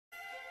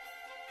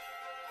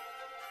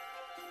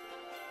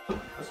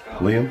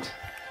Liam?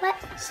 What?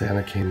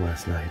 Santa came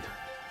last night.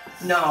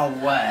 No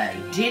way.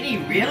 Did he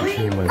really? He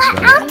came last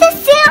night. I want to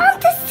see, I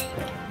want to see.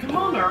 Come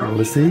on, Earl. Want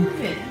to see?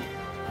 Move it.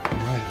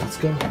 Alright, let's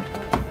go.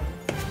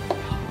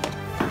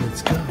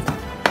 Let's go.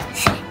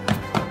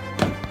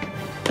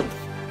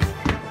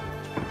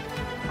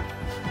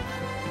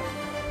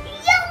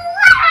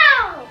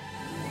 Wow!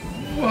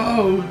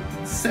 Whoa!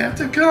 Did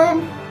Santa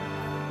come?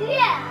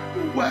 Yeah.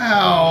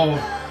 Wow!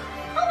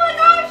 Oh my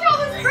gosh, all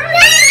this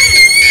presents!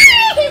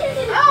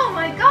 Oh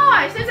my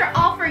gosh, those are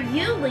all for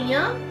you,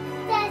 Liam.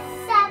 That's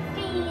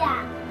Sophia.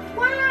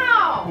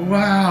 Wow!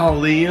 Wow,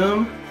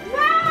 Liam!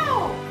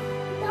 Wow!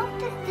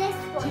 Look at this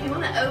Do one. you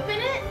want to open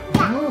it? Oh,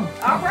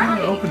 All I'm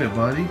gonna right. open it,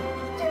 buddy.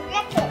 The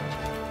record.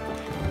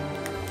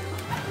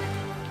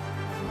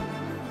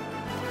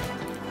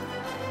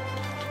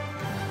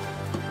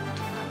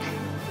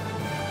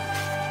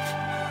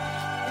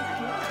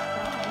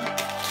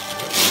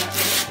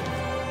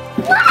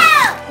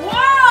 Wow!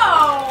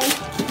 Whoa!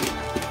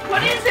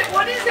 What is it?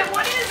 What is it?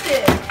 What is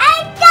it?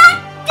 I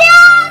got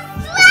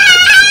this!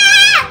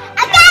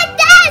 I got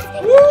this!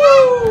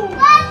 Woo!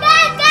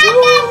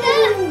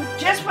 Go!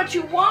 Just what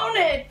you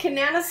wanted. Can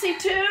Nana see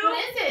too? What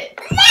is it?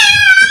 No!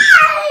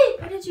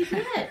 What did you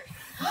get?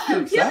 You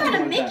You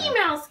got a Mickey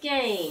Mouse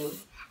game.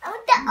 I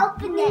want to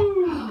open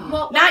it.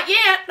 Well, Not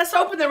yet. Let's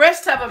open the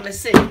rest of them and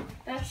see.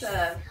 that's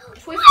a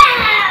twist.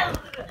 Wow!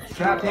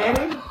 Can I pet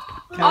him?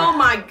 Oh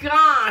my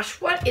gosh.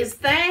 What is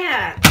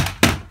that?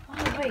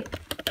 Oh, wait.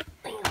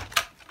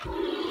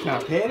 Can I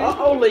pet him?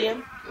 Uh-oh,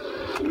 Liam.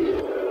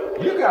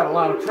 You got a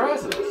lot of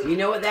presents. You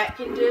know what that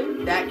can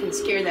do? That can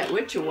scare that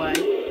witch away.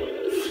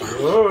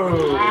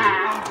 Whoa.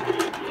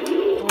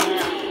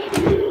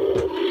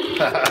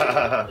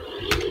 Go,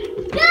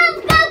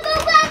 go, go,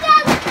 go, go!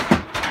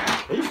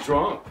 He's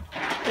drunk.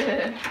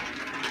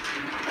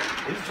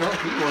 He's drunk.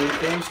 He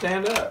won't even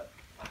stand up.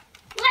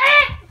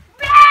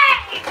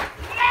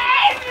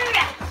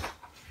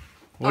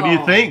 What do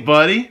you think,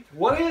 buddy?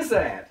 What is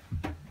that?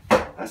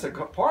 That's a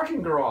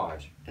parking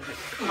garage. It's a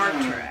car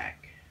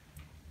track.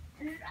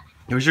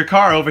 There's your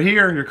car over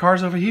here. Your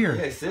car's over here.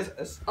 Yes,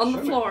 this On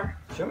the floor.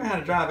 Show me how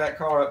to drive that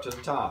car up to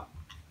the top.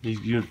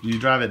 You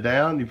drive it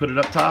down, you put it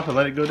up top and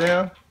let it go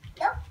down?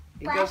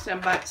 It goes down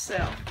by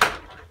itself.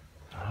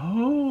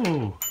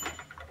 Oh.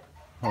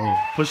 Oh,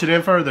 push it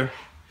in further.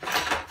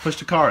 Push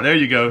the car. There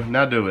you go.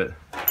 Now do it.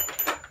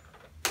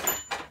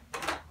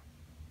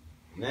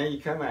 Now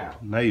you come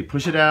out. Now you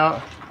push it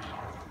out.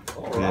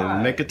 All And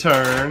right. make a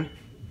turn.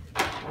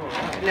 All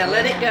right. Now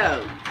let it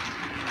go.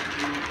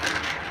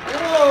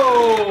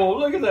 Whoa!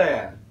 Look at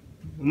that.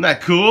 Isn't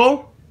that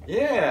cool?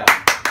 Yeah.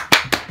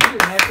 You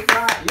didn't have to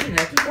drive. You didn't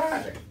have to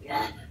drive it.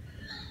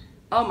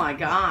 Oh my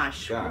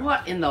gosh. Gosh.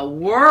 What in the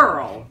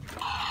world?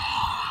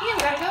 You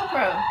got a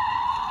GoPro.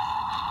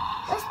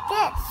 What's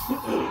this?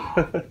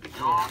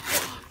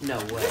 No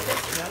way. You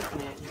can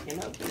open it. You can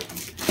open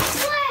it.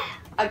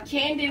 A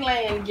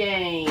Candyland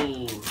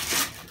game.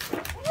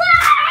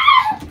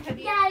 Wow!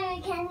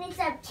 Daddy, can we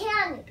some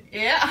candy?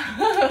 Yeah.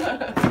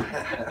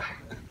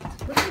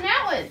 What's in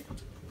that one?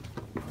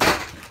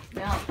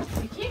 No,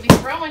 you can't be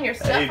throwing your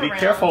stuff Hey, be around.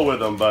 careful with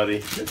them, buddy.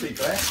 Could be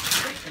glass.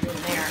 Get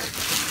in there.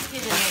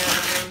 Get in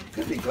there.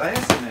 Could be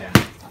glass in there.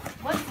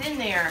 What's in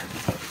there?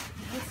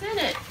 What's in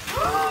it?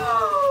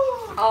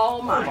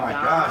 Oh my, Oh my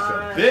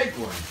gosh, a big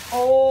one.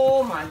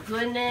 Oh my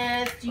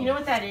goodness. Do you know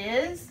what that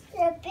is?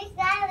 The big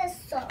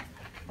dinosaur.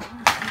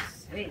 Oh,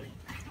 let's see.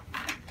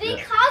 Because you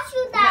Yeah,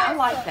 I dinosaur.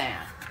 like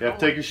that. You have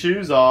to take your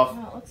shoes off. Oh,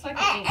 it looks like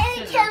And, it and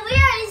needs can we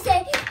already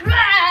say,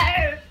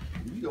 "Roar"?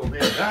 You gonna be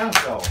a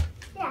dinosaur.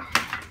 Yeah.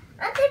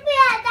 I think we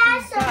had a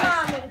dinosaur,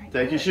 Mommy.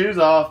 Take your shoes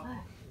off.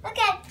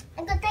 Okay,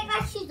 I'm gonna take my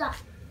shoes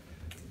off.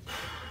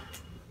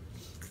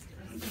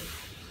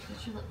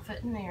 Put your foot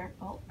in there.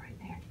 Oh, right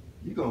there.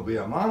 You gonna be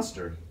a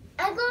monster.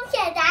 I'm going to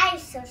get a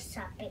dinosaur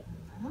shopping.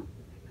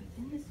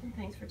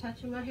 Thanks for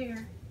touching my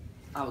hair.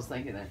 I was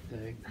thinking that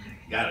too.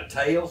 Got a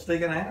tail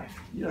sticking out.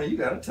 You know you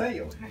got a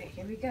tail. All right,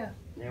 here we go.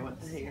 There went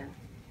the hair.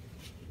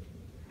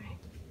 I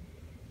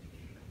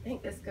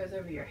think this goes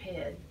over your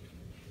head.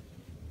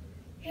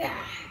 Yeah.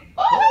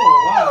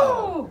 Oh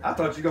wow! I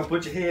thought you were gonna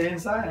put your head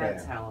inside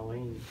That's there.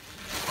 Halloween.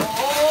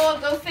 Oh,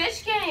 go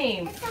fish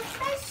game. It's a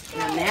fish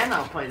Now, game. Nana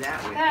will play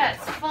that with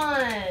That's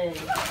fun.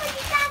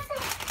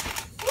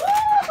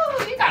 Oh,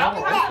 Woo, you got all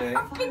Oh, kinds okay.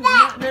 of Open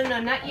that. No,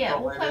 not yet. Oh,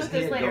 We'll wait, play his with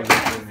this head later.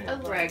 goes in here. Oh,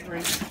 you.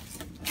 Gregory.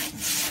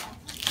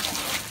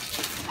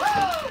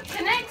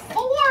 Connect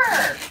 4. Oh,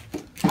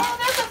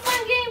 that's a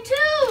fun game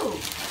too.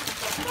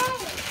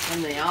 And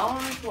they all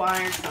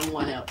require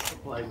someone else to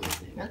play with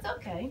them. That's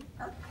okay.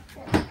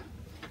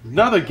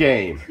 Another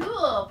game.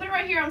 Cool. Put it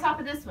right here on top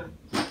of this one.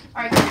 All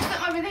right, go put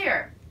something over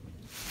there.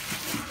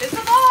 It's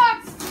a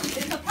box.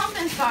 It's a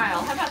pumpkin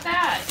style. How about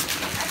that?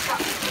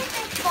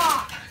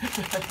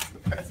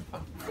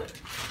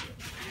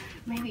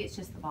 Maybe it's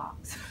just the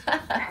box. All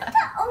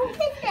Open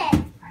it.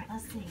 right,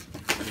 let's see.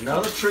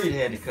 Another tree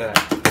had to cut.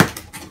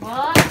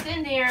 What's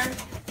in there?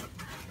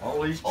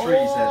 All these trees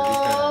had to be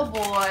Oh cut.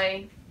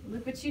 boy.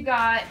 Look what you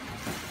got.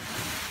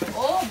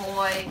 Oh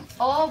boy.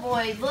 Oh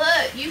boy.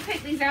 Look, you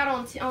picked these out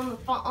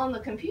on the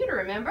computer,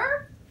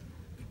 remember?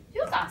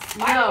 You got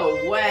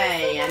Spider-Man. No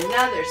way.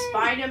 Another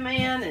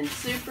Spider-Man and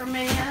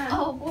Superman.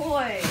 Oh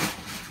boy.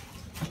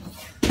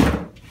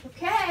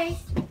 Okay.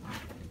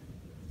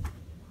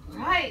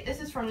 Right, this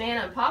is from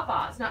Nana and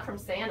Papa. It's not from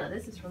Santa.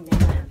 This is from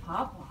Nana and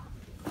Papa.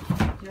 Do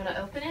you want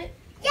to open it?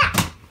 Yeah.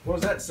 What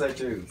does that say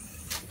to? It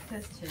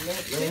says to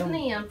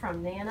Liam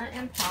from Nana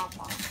and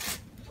Papa.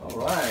 All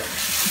right.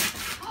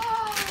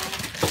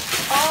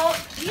 Oh,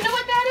 you know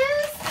what that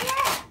is?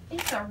 Yeah.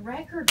 It's a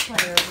record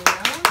player,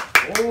 Liam.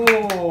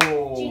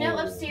 Oh. Do you know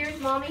upstairs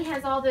Mommy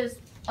has all those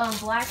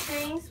black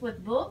things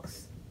with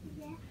books?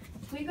 Yeah.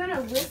 We're going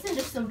to listen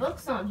to some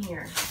books on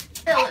here.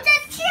 It's a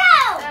show.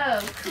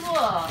 Oh,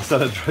 cool. It's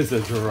not a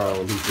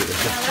drone. No,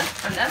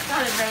 that's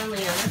not a drone,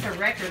 Liam. That's a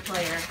record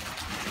player.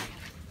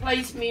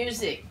 Plays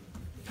music.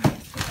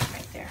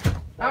 Right there.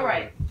 All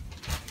right.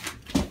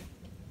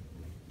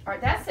 All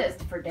right, that says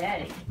for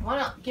Daddy. Why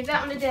not give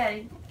that one to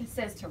Daddy? It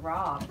says to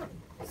Rob.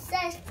 It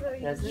says for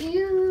Does it?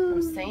 you.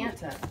 From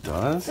Santa.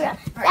 Does? Yeah.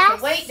 All right,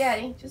 so wait,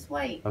 Daddy. Just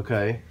wait.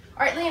 Okay.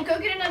 All right, Liam, go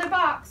get another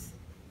box.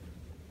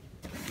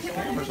 Get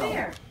one over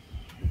there.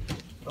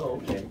 Oh,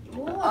 okay.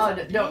 Whoa, Oh,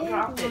 it's a don't big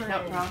drop it. one.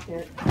 Don't drop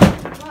it.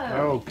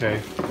 Whoa.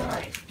 Okay. All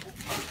right. It's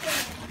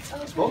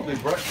supposed to be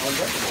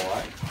unbreakable,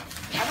 right?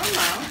 I don't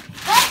know.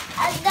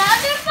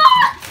 Another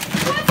box.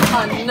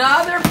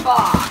 Another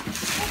box.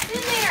 What's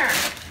in there?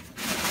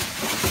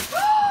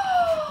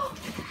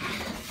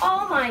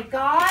 Oh my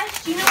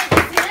gosh. Do you know what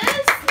this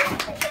is?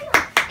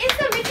 It's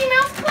a Mickey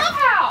Mouse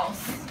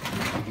Clubhouse.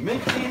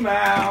 Mickey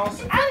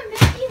Mouse. A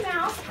Mickey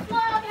Mouse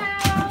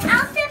Clubhouse.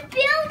 I'll just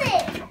build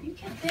it. You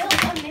can build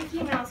a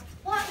Mickey Mouse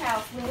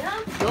Clubhouse,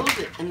 Liam. Build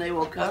it and they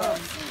will come.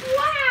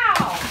 Wow.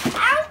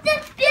 I'll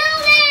just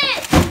build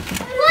it. Woo!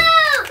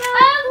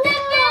 I'll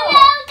just build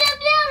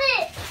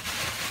it.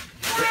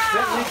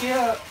 Set Wow. Mickey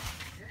up.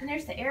 And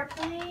there's the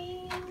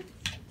airplane. And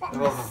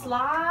the Oh.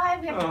 slide.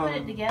 We have to put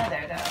it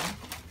together, though.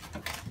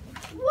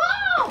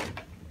 Whoa!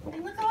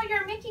 And look at all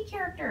your Mickey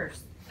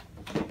characters.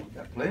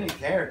 Got plenty of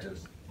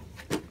characters.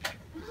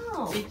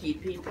 Oh. Mickey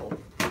people.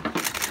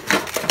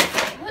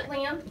 Look,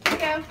 Liam. Here you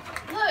go.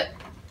 Look.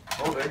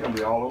 Oh, they're gonna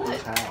be all over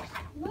this house.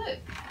 Look.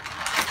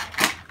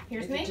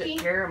 Here's If you Mickey.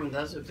 took care of them,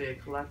 those would be a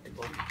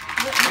collectible.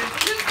 Look, here's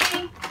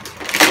Goofy.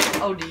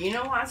 Oh, do you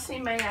know what I see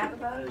made out of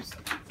those?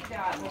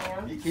 God,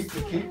 Liam. You keep the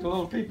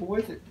little people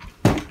with it.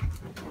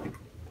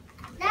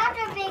 Now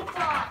the big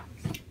box.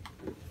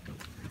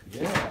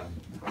 Yeah.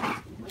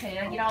 Okay,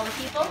 did I get all the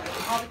people?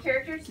 All the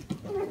characters?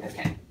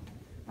 Okay.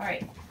 All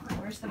right.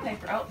 Where's the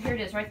paper? Oh, here it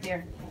is, right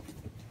there.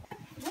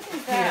 What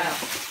is that?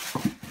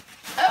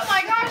 Oh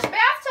my gosh,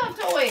 bathtub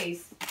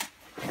toys!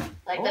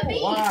 Like the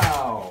beach.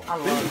 Wow. I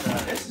love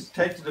that. This is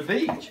take to the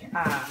beach.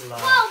 I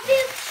love Whoa,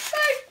 big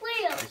shark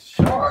wheel. It's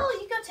sharp. Oh,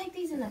 you go take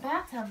these in the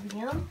bathtub,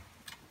 Liam.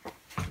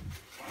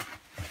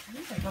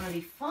 These are gonna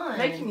be fun.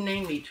 Make him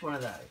name each one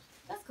of those.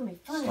 That's gonna be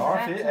fun.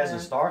 Starfish. In the As a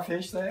bathtub.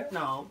 starfish there.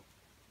 No.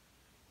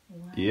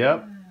 Wow,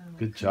 Yep.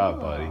 Good job,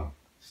 cool. buddy.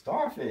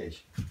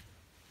 Starfish.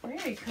 Very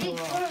Big cool.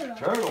 turtle.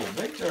 Turtle.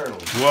 Big turtle.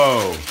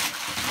 Whoa.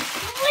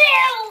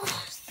 Wheel.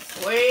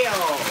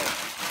 Well,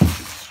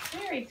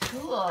 Very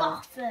cool.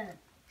 Dolphin.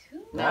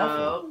 Cool.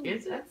 no,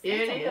 it's That's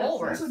it a is.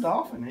 walrus. That's a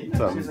dolphin. He It's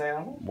knows a his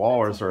animal.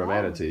 Walrus or a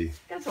manatee.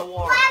 That's a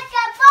walrus. Like a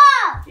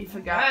ball. You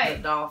forgot Right.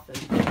 the dolphin.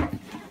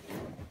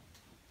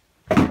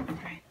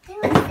 They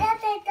were said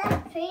they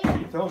got feet.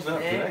 He throws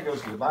up. Yeah. That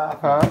goes to the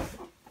bathroom.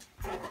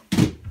 Huh?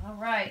 All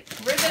right.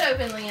 Rip it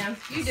open, Liam.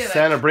 You do it.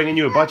 Santa bringing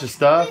you a bunch of We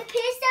stuff?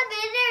 piece them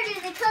in there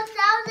and it comes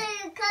out and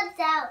it comes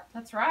out.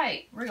 That's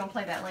right. We're gonna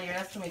play that later.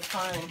 That's gonna be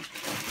fun.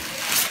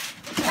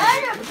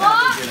 Another What time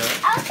box. did you get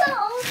up? I'm so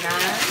old.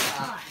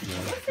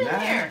 What's in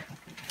Nine. here?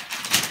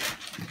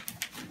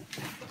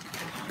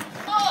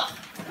 Oh,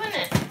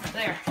 goodness.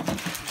 There.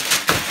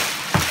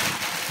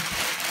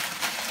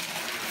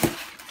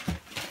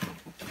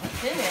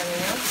 What's in there,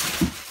 Liam?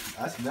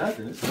 That's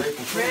nothing. It's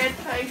maple syrup. Red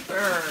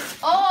paper.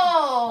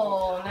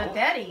 Oh, now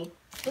Daddy.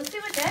 Let's see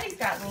what Daddy's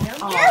got, Liam.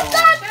 Oh. You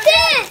got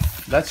this.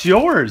 That's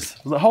yours.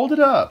 Hold it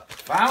up.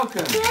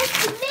 Falcon.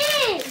 That's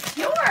me. It's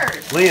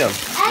yours. Liam,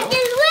 I can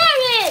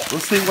wear it.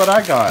 let's see what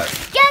I got.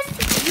 Guess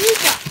you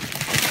got.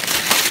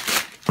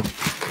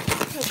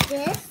 Take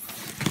this.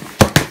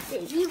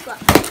 Then you got.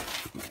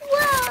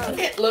 Whoa.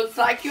 It looks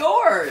like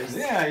yours.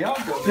 Yeah, y'all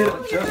go.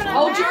 You're Just gonna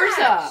Hold yours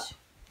match. up.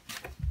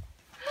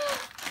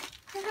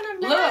 You're gonna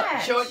Look,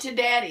 match. show it to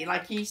Daddy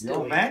like he's You're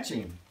doing.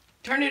 matching.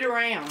 Turn it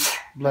around.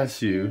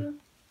 Bless you.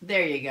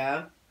 There you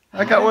go.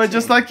 I got one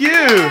just like you.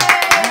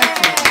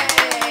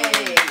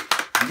 Hey!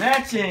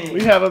 Matching.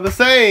 We have them the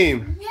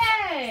same.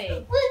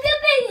 Yay. Look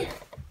at me.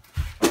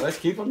 Well, let's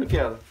keep them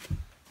together.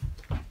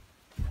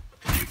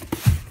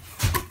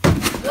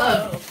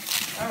 Whoa.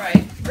 All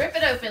right. Rip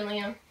it open,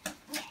 Liam.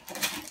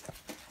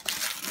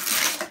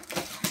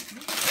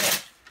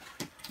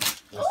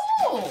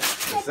 Ooh.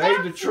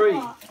 Save the tree.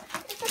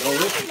 It's a Don't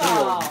rip the tree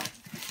basketball.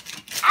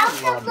 I'll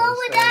just blow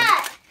it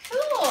up.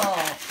 Cool.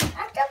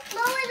 I'll just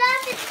blow it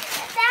up and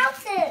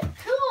bounce it.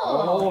 Cool.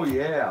 Oh, Oh,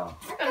 yeah.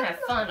 We're gonna have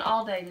fun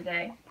all day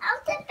today. I'll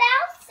just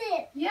bounce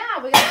it. Yeah,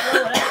 we gotta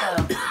blow it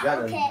up though. You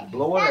gotta Okay.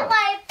 blow it That up.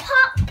 way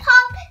pop,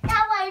 pop.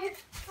 That way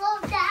slow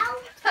down.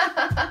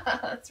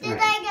 That's Did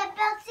right. I get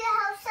bounce your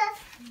house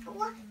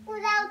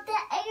without the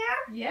air?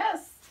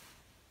 Yes.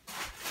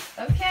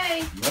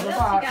 Okay. Another What else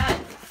box. you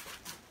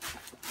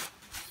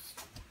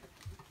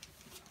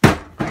got?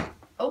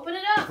 Open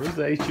it up. Where's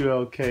the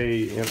HULK?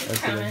 It's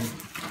coming.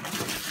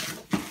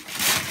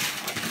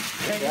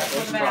 Ready That for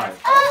was the bag. right.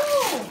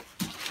 Oh!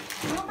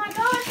 Oh my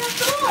gosh, that's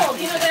cool.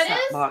 You know what that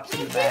is? Box in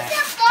You the see back.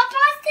 some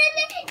bubbles in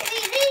it? And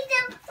you need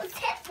them for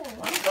temple.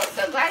 I'm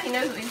so glad he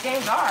knows what these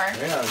games are.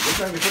 Yeah, good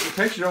thing we put the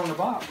picture on the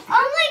box.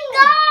 Oh my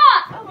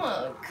god!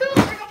 Oh, cool.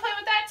 We're gonna play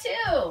with that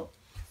too.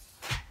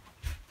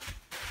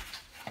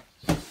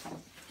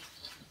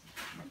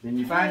 Can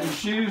you find your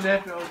shoes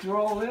after through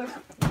all this?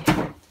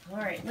 All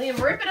right, Liam,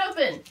 rip it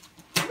open.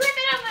 Rip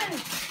it open.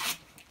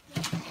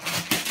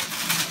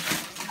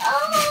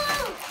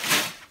 Oh!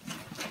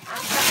 I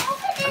have to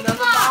open this Another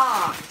box.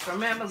 box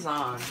from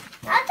Amazon.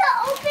 I have to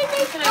open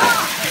this Can box.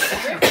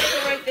 I rip it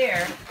open right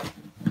there?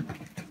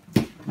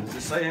 Does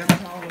it say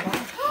Amazon on the box?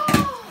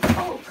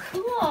 Oh,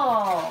 cool.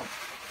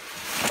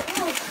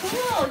 Oh,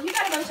 cool. You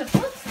got a bunch of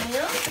books,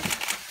 Liam.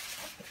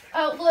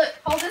 Oh, look.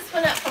 Hold this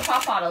one up for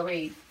Papa to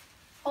read.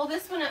 Hold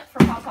this one up for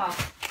Papa.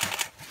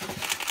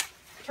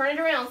 Turn it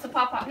around so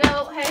Papa.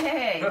 No,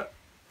 hey.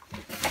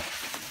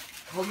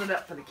 Hold it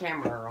up for the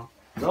camera, Earl.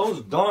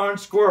 Those darn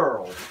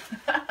squirrels.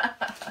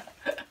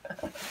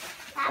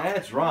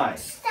 That's right.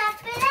 Stop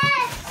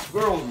it.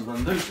 Squirrels is a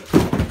nuisance.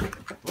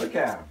 Look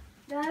at them.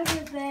 That's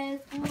the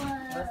best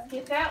one. Let's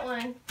get that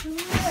one.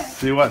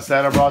 See what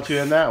Santa brought you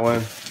in that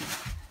one.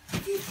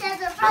 She said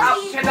the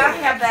Oh, can I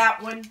have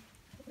that one?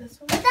 This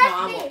one No, That's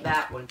I me. want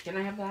that one. Can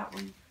I have that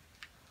one?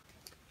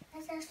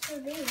 That's for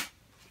me.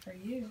 for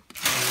you.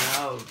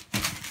 No.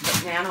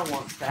 But Nana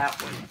wants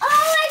that one.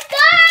 Oh my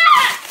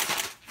god!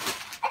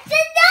 It's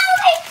a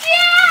Dolly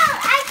Jill!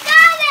 I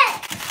got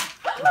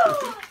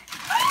it!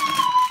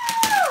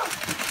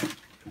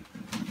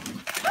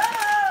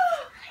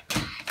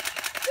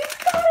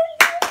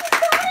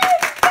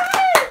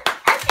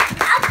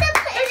 I'll just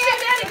put Go it show in.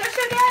 Daddy. Go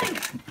show Daddy. Go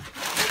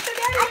show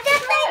Daddy. I'll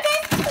just make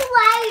this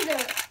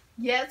wider.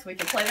 Yes, we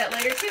can play that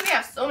later too. We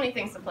have so many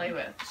things to play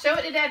with. Show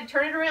it to Daddy.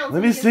 Turn it around. so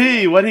Let he me can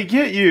see. What'd he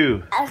get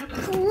you? A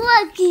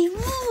plucky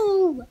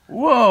woo.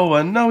 Whoa,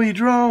 a Noe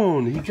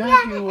drone. He got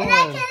Yeah, you and one.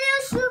 I can do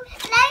shoot.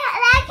 And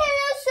I can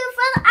do shoot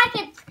from. I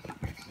can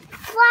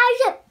fly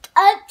it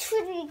up to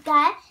the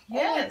guy and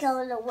Yes. it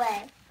goes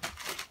away.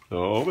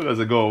 Oh, it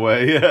doesn't go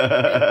away.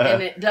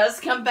 And it does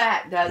come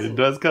back, doesn't It it?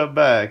 does come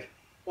back.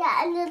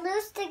 Yeah, and then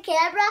lose the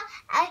camera.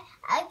 I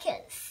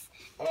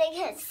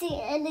can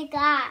see in the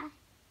guy.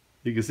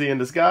 You can see in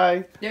the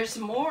sky. There's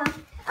some more.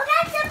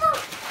 Okay,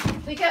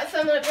 simple. We got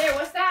something up there.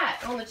 What's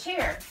that? On the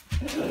chair.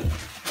 A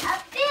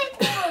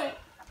big one.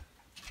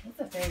 That's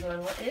a big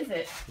one. What is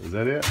it? Is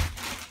that it?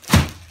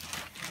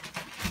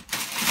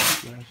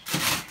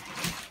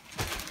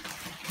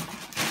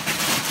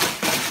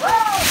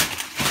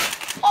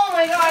 Oh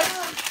my gosh.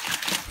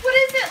 What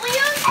is it,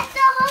 Liam? It's the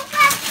whole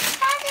pack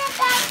of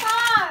that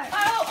car.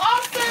 Oh,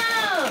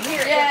 awesome.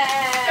 Here, Yay!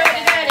 show it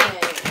to Daddy.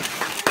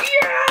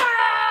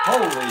 Yeah!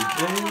 Holy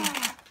dude.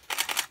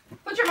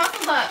 Put your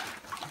muscles up.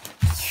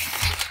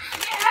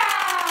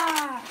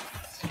 Yeah!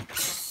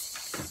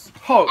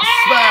 Hulk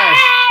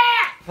smash.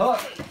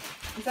 Huck.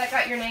 Has that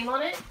got your name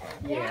on it?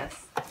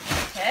 Yes.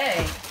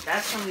 Okay.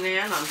 That's from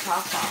Nan on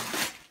Papa.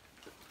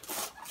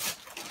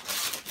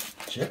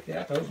 Check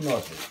out those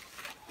muscles.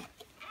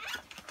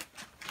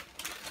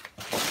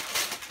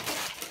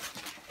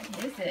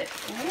 What is it?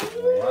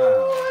 Ooh,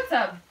 Wow. it's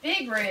a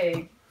big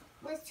rig.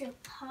 What's your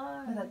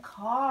car? With a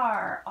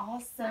car. Don't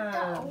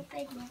Awesome. open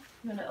it. You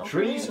want to open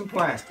Trees it? and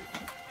plastic.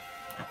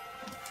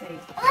 Let's see.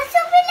 Let's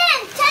open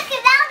it. Check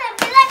it out and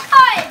put a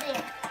car in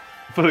there.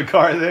 Put a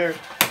car there.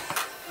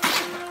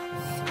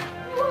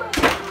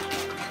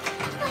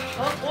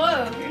 Oh,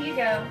 whoa. Here you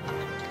go.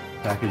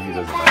 Packaging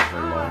doesn't last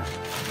very long.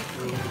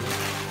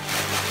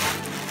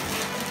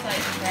 Just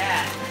like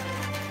that.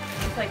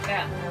 Just like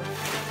that, Liam.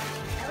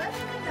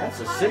 That's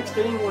a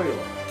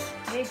 16-wheeler.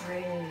 Big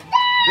rig.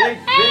 Big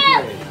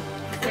rig.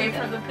 Save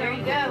for the There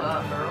you Film go.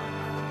 Club, Earl.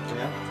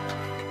 Yeah.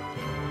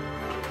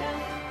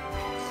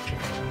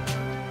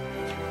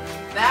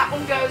 That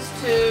one goes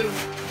to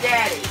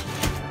Daddy.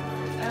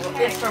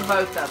 Okay. It's for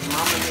both of them.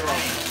 Mom and your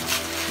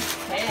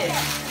Okay.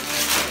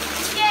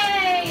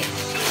 Yay!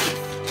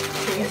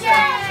 Sheets.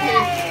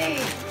 Yay!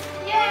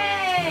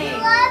 Yay! You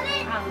love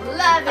it? I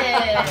love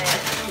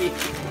it.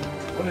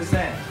 What is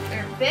that?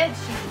 They're bed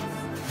sheets.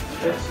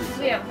 This is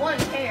We have one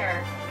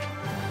pair.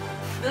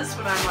 This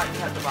one I'd like to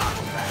have the box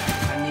back.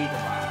 I need the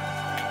box.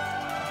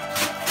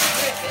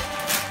 Rip it.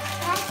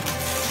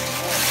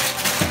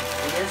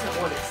 It isn't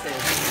what it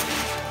says.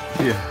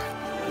 Yeah.